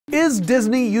Is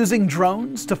Disney using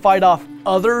drones to fight off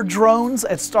other drones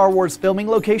at Star Wars filming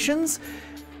locations?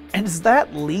 And is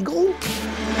that legal?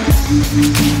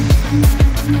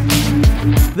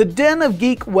 The Den of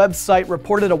Geek website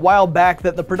reported a while back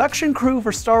that the production crew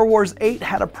for Star Wars 8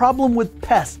 had a problem with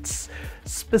pests,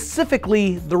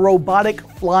 specifically the robotic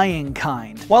flying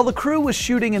kind. While the crew was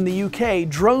shooting in the UK,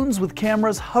 drones with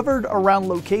cameras hovered around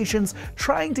locations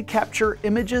trying to capture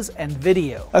images and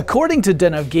video. According to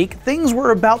Den of Geek, things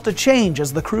were about to change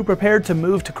as the crew prepared to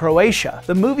move to Croatia.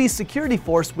 The movie's security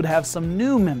force would have some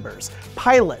new members,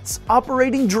 pilots,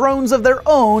 operating drones of their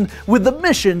own with the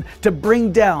mission to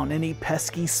bring down any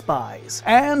pesky spies.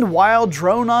 And while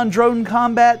drone-on-drone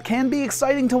combat can be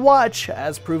exciting to watch,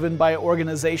 as proven by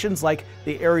organizations like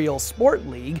the Aerial Sport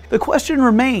League, the question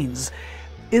remains,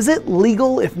 is it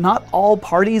legal if not all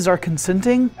parties are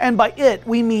consenting? And by it,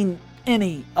 we mean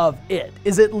any of it.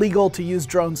 Is it legal to use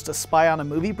drones to spy on a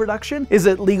movie production? Is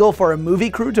it legal for a movie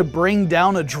crew to bring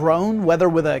down a drone, whether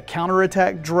with a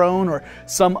counterattack drone or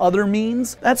some other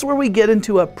means? That's where we get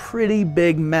into a pretty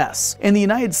big mess. In the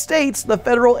United States, the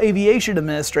Federal Aviation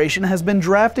Administration has been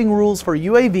drafting rules for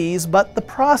UAVs, but the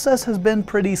process has been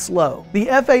pretty slow. The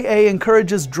FAA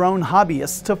encourages drone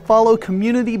hobbyists to follow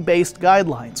community-based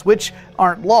guidelines, which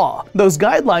aren't law. Those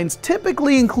guidelines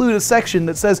typically include a section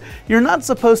that says you're not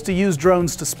supposed to use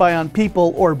drones to spy on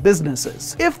people or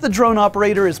businesses. If the drone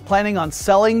operator is planning on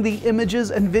selling the images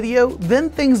and video, then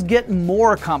things get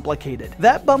more complicated.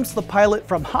 That bumps the pilot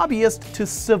from hobbyist to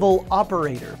civil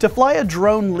operator. To fly a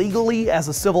drone legally as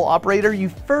a civil operator, you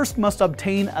first must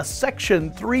obtain a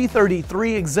Section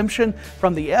 333 exemption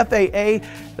from the FAA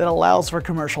that allows for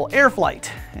commercial air flight,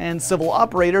 and civil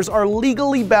operators are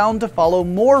legally bound to follow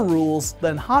more rules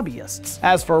than hobbyists.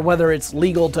 As for whether it's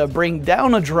legal to bring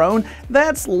down a drone,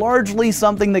 that's largely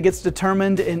something that gets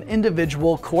determined in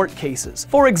individual court cases.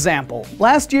 For example,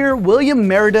 last year, William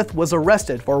Meredith was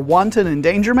arrested for wanton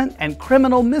endangerment and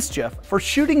criminal mischief for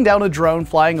shooting down a drone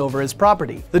flying over his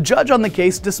property. The judge on the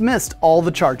case dismissed all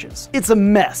the charges. It's a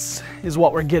mess, is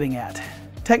what we're getting at.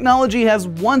 Technology has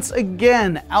once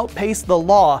again outpaced the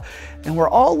law, and we're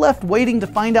all left waiting to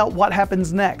find out what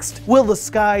happens next. Will the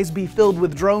skies be filled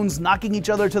with drones knocking each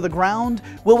other to the ground?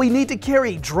 Will we need to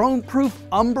carry drone-proof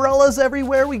umbrellas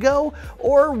everywhere we go?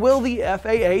 Or will the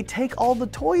FAA take all the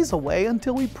toys away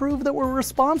until we prove that we're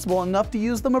responsible enough to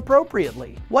use them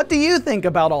appropriately? What do you think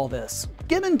about all this?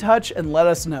 Get in touch and let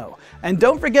us know. And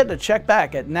don't forget to check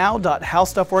back at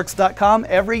now.howstuffworks.com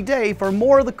every day for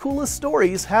more of the coolest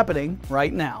stories happening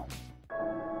right now.